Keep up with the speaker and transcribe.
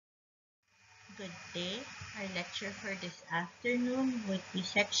Good day. Our lecture for this afternoon would be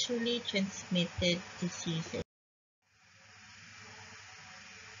sexually transmitted diseases.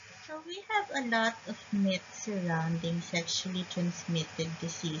 So we have a lot of myths surrounding sexually transmitted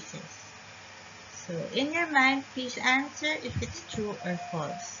diseases. So in your mind, please answer if it's true or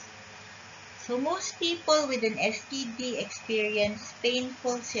false. So most people with an STD experience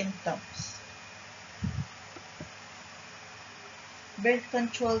painful symptoms. Birth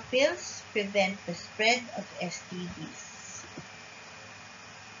control pills prevent the spread of STDs.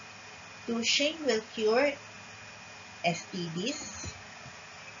 Douching will cure STDs.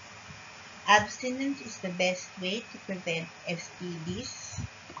 Abstinence is the best way to prevent STDs.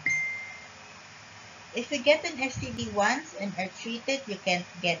 If you get an STD once and are treated, you can't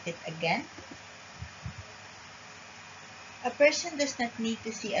get it again. A person does not need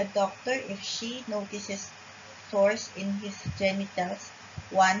to see a doctor if she notices sores in his genitals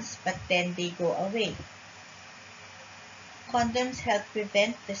once, but then they go away. Condoms help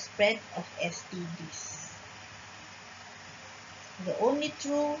prevent the spread of STDs. The only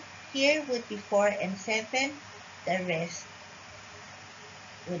true here would be 4 and 7. The rest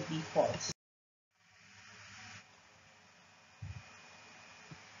would be false.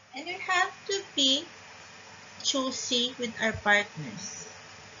 And we have to be choosy with our partners.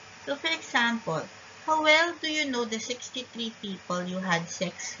 So for example, how well do you know the 63 people you had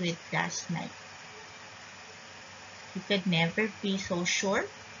sex with last night? You could never be so sure.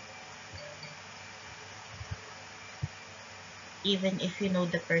 Even if you know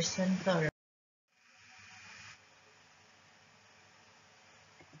the person thoroughly.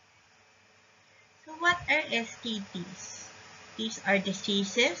 So what are STDs? These are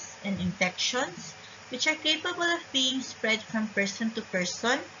diseases and infections which are capable of being spread from person to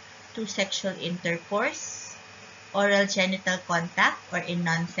person through sexual intercourse, oral genital contact or in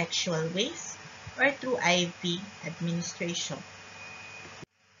non-sexual ways, or through IV administration.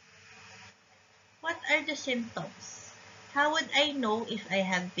 What are the symptoms? How would I know if I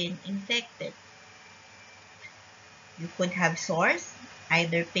have been infected? You could have sores,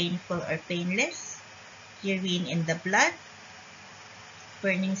 either painful or painless, urine in the blood,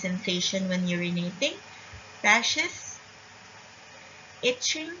 burning sensation when urinating, rashes,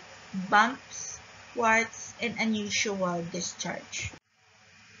 itching, bumps, warts, and unusual discharge.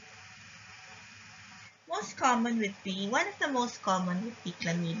 One of the most common would be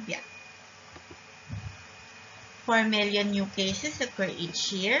chlamydia. 4 million new cases occur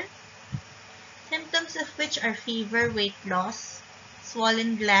each year, symptoms of which are fever, weight loss,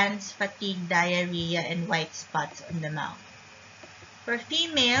 swollen glands, fatigue, diarrhea, and white spots on the mouth. For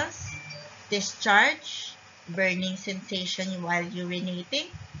females, discharge, burning sensation while urinating,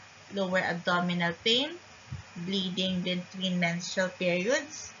 lower abdominal pain, bleeding between menstrual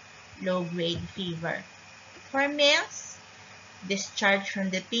periods, low-grade fever. For males, discharge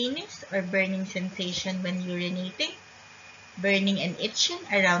from the penis or burning sensation when urinating, burning and itching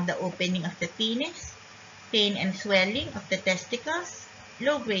around the opening of the penis, pain and swelling of the testicles,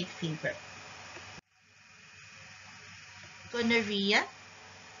 low-grade fever. Gonorrhea.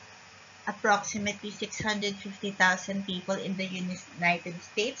 Approximately 650,000 people in the United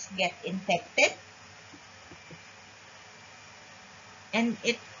States get infected. And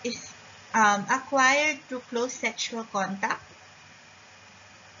it is acquired through close sexual contact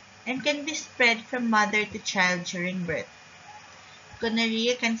and can be spread from mother to child during birth.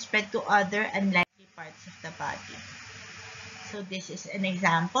 Gonorrhea can spread to other unlikely parts of the body. So this is an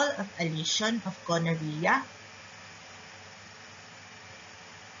example of a lesion of gonorrhea.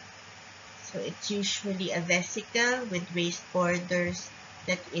 So it's usually a vesicle with raised borders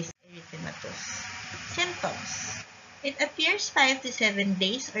that is erythematous. Symptoms. It appears 5 to 7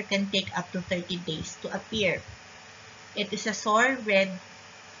 days or can take up to 30 days to appear. It is a sore red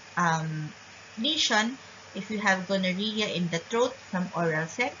lesion if you have gonorrhea in the throat from oral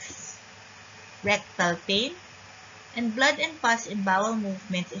sex, rectal pain, and blood and pus in bowel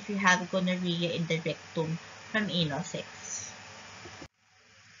movements if you have gonorrhea in the rectum from anal sex.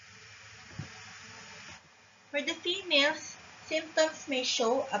 For the females, symptoms may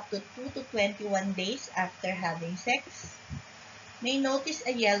show up to 2 to 21 days after having sex, may notice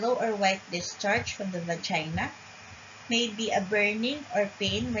a yellow or white discharge from the vagina, may be a burning or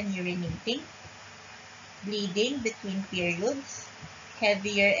pain when urinating, bleeding between periods,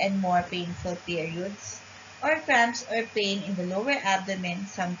 heavier and more painful periods, or cramps or pain in the lower abdomen,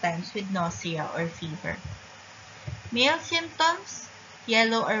 sometimes with nausea or fever. Male symptoms,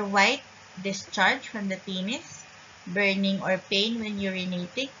 yellow or white discharge from the penis, burning or pain when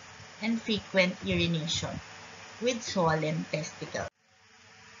urinating, and frequent urination with swollen testicles.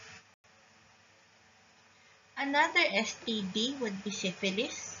 Another STD would be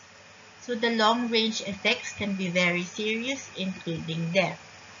syphilis. So the long-range effects can be very serious, including death.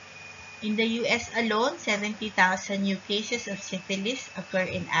 In the US alone, 70,000 new cases of syphilis occur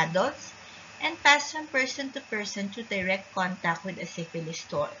in adults and pass from person to person through direct contact with a syphilis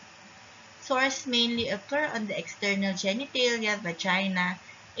sore. Sores mainly occur on the external genitalia, vagina,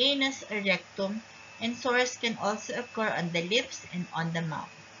 anus, or rectum, and sores can also occur on the lips and on the mouth.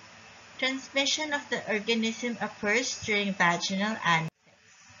 Transmission of the organism occurs during vaginal anal sex.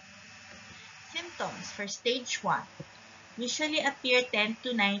 Symptoms for stage 1 usually appear 10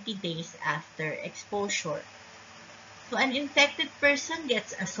 to 90 days after exposure. So an infected person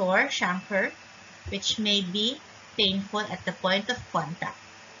gets a sore chancre, which may be painful at the point of contact.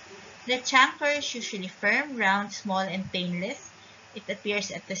 The chancre is usually firm, round, small, and painless. It appears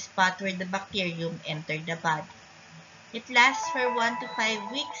at the spot where the bacterium entered the body. It lasts for 1 to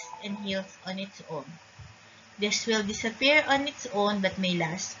 5 weeks and heals on its own. This will disappear on its own but may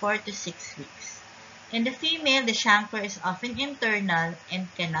last 4 to 6 weeks. In the female, the chancre is often internal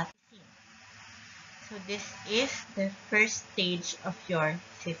and cannot be seen. So this is the first stage of your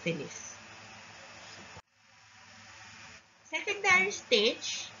syphilis. Secondary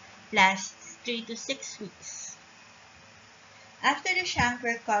stage lasts 3 to 6 weeks. After the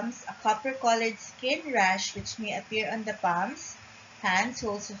chancre comes a copper-colored skin rash which may appear on the palms, hands,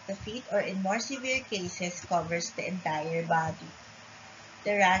 soles of the feet, or in more severe cases covers the entire body.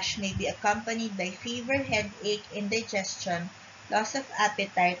 The rash may be accompanied by fever, headache, indigestion, loss of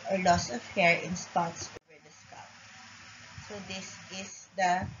appetite, or loss of hair in spots over the scalp. So this is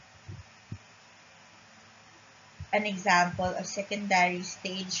an example of secondary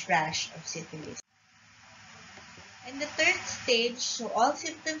stage rash of syphilis. In the third stage, so all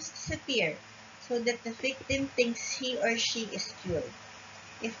symptoms disappear so that the victim thinks he or she is cured.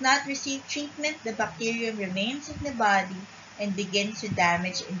 If not received treatment, the bacterium remains in the body and begins to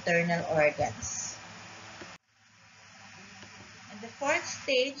damage internal organs. In the fourth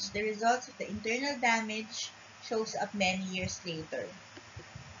stage, the results of the internal damage shows up many years later.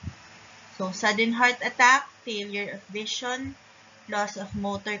 So sudden heart attack, failure of vision, loss of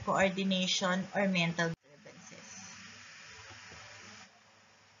motor coordination, or mental disturbances.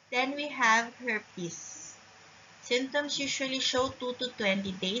 Then we have herpes. Symptoms usually show 2 to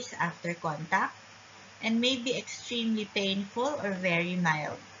 20 days after contact and may be extremely painful or very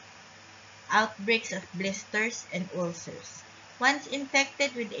mild. Outbreaks of blisters and ulcers. Once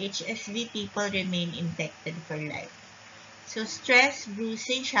infected with HSV, people remain infected for life. So stress,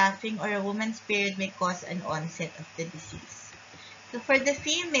 bruising, chafing, or a woman's period may cause an onset of the disease. So for the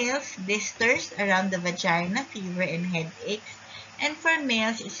females, blisters around the vagina, fever and headaches, and for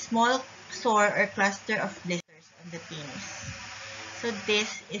males, a small sore or cluster of blisters on the penis. So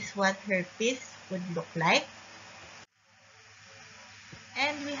this is what herpes would look like.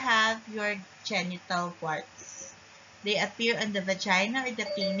 And we have your genital warts. They appear on the vagina or the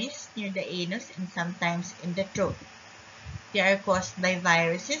penis, near the anus, and sometimes in the throat. They are caused by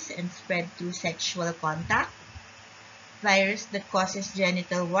viruses and spread through sexual contact. Virus that causes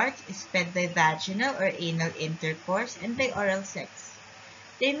genital warts is spread by vaginal or anal intercourse and by oral sex.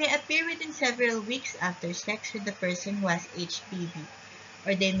 They may appear within several weeks after sex with the person who has HPV,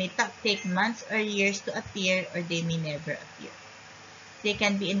 or they may take months or years to appear, or they may never appear. They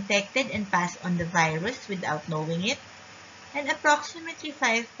can be infected and pass on the virus without knowing it, and approximately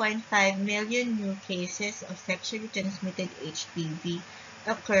 5.5 million new cases of sexually transmitted HPV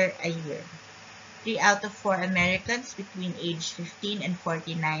occur a year. 3 out of 4 Americans between age 15 and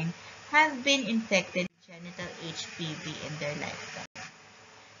 49 have been infected with genital HPV in their lifetime.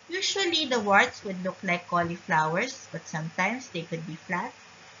 Usually, the warts would look like cauliflowers, but sometimes they could be flat.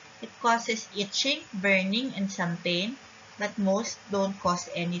 It causes itching, burning, and some pain, but most don't cause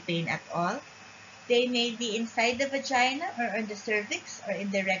any pain at all. They may be inside the vagina or on the cervix or in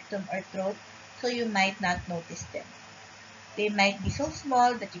the rectum or throat, so you might not notice them. They might be so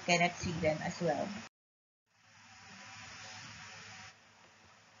small that you cannot see them as well.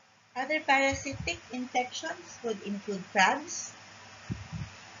 Other parasitic infections would include crabs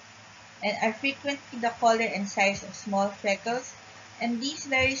and are frequently the color and size of small freckles, and these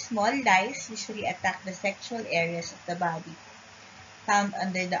very small lice usually attack the sexual areas of the body, found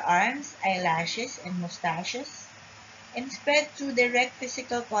under the arms, eyelashes, and mustaches, and spread through direct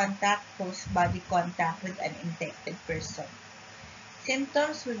physical contact, close body contact with an infected person.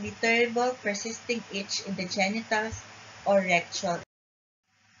 Symptoms would be terrible, persisting itch in the genitals or rectal.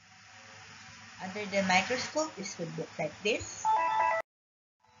 Under the microscope, this would look like this.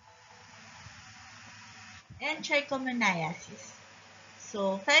 And trichomoniasis.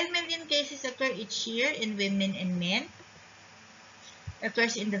 So, 5 million cases occur each year in women and men.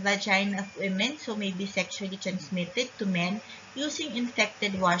 Occurs in the vagina of women, so may be sexually transmitted to men using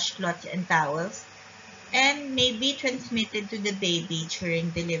infected washcloths and towels, and may be transmitted to the baby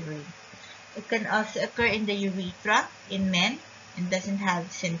during delivery. It can also occur in the urethra in men and doesn't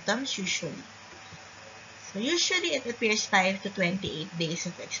have symptoms usually. So usually it appears 5 to 28 days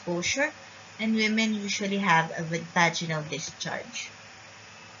of exposure, and women usually have a vaginal discharge.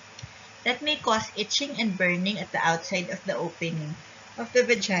 That may cause itching and burning at the outside of the opening of the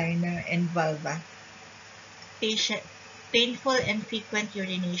vagina and vulva. Painful and frequent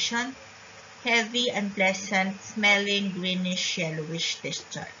urination, heavy, unpleasant, smelling, greenish, yellowish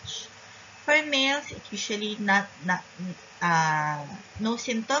discharge. For males, it usually no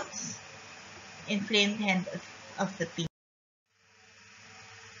symptoms, inflamed hand of the penis.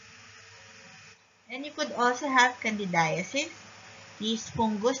 And you could also have candidiasis, yeast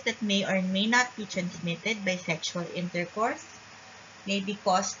fungus that may or may not be transmitted by sexual intercourse, may be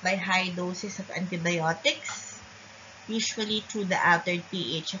caused by high doses of antibiotics, usually through the altered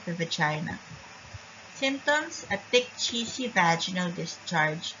pH of the vagina. Symptoms: a thick, cheesy vaginal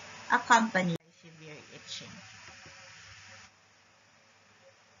discharge accompanied by severe itching.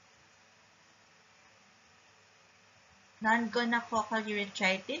 Non-gonococcal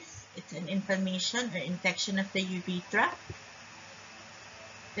urethritis, it's an inflammation or infection of the urethra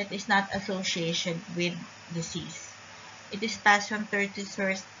that is not associated with disease. It is passed from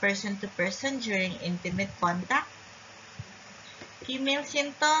person to person during intimate contact. Female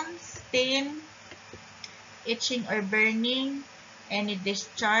symptoms: pain, itching or burning, any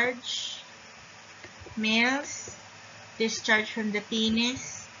discharge. Males: discharge from the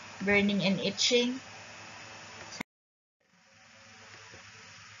penis, burning and itching.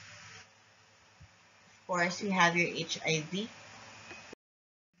 Of course, we have your HIV. Be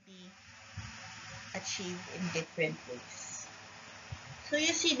achieved in different ways. So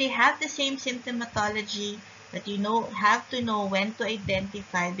you see, they have the same symptomatology, but you have to know when to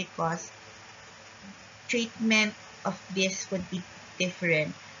identify, because treatment of this would be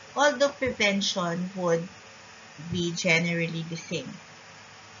different, although prevention would be generally the same.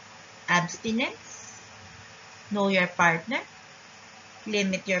 Abstinence, know your partner,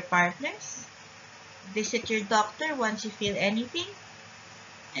 limit your partners, visit your doctor once you feel anything,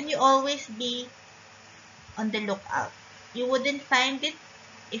 and you always be on the lookout. You wouldn't find it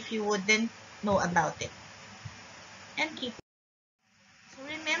if you wouldn't know about it. And keep. So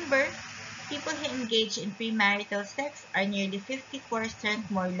remember, people who engage in premarital sex are nearly 54%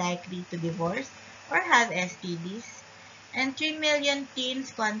 more likely to divorce or have STDs, and 3 million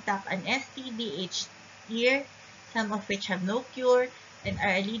teens contact an STD each year, some of which have no cure and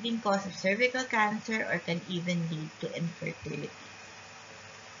are a leading cause of cervical cancer or can even lead to infertility.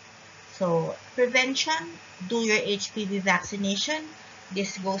 So, prevention: do your HPV vaccination.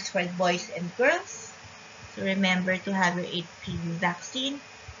 This goes for boys and girls. So, remember to have your HPV vaccine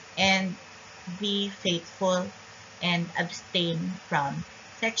and be faithful and abstain from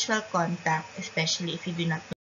sexual contact, especially if you do not know